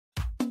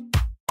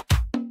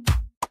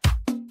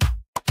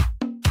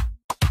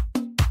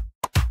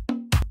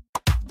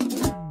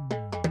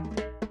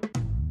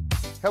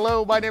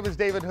Hello, my name is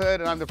David Hood,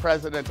 and I'm the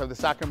president of the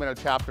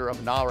Sacramento chapter of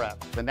NAHREP,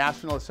 the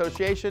National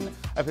Association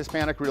of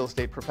Hispanic Real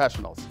Estate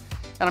Professionals.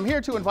 And I'm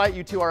here to invite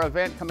you to our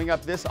event coming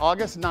up this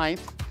August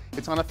 9th.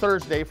 It's on a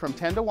Thursday from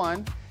 10 to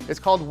 1. It's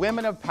called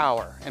Women of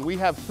Power, and we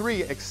have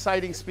 3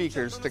 exciting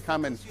speakers to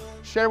come and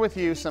share with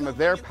you some of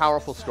their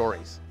powerful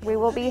stories. We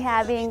will be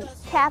having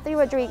Kathy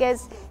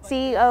Rodriguez,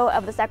 CEO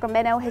of the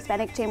Sacramento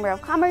Hispanic Chamber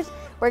of Commerce.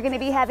 We're going to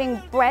be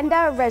having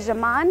Brenda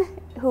Regiman,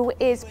 who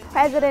is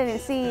president and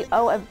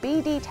CEO of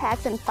BD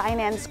Tax and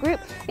Finance Group,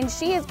 and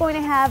she is going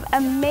to have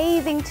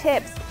amazing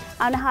tips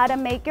on how to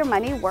make your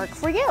money work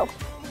for you.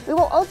 We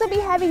will also be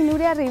having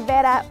Nuria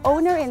Rivera,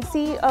 owner and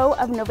CEO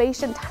of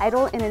Novation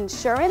Title and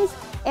Insurance,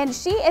 and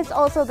she is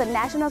also the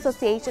National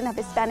Association of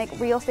Hispanic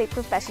Real Estate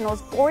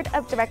Professionals Board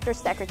of Directors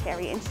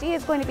Secretary, and she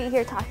is going to be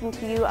here talking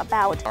to you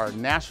about our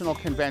national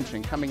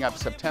convention coming up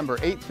September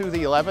 8th through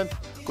the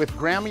 11th with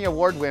Grammy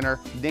Award winner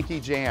Nicky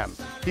Jam.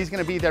 He's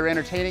going to be there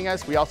entertaining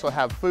us. We also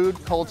have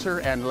food, culture,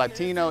 and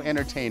Latino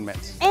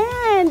entertainment.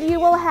 And you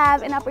will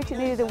have an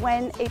opportunity to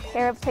win a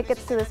pair of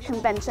tickets to this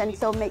convention,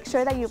 so make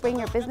sure that you bring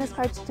your business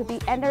cards to be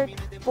entered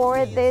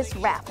for this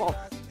raffle.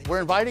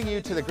 We're inviting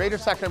you to the Greater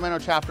Sacramento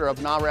chapter of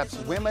NAHREP's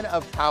Women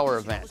of Power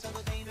event,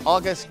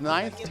 August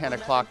 9th, 10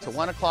 o'clock to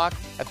 1 o'clock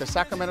at the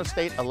Sacramento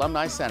State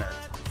Alumni Center.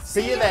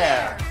 See you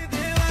there!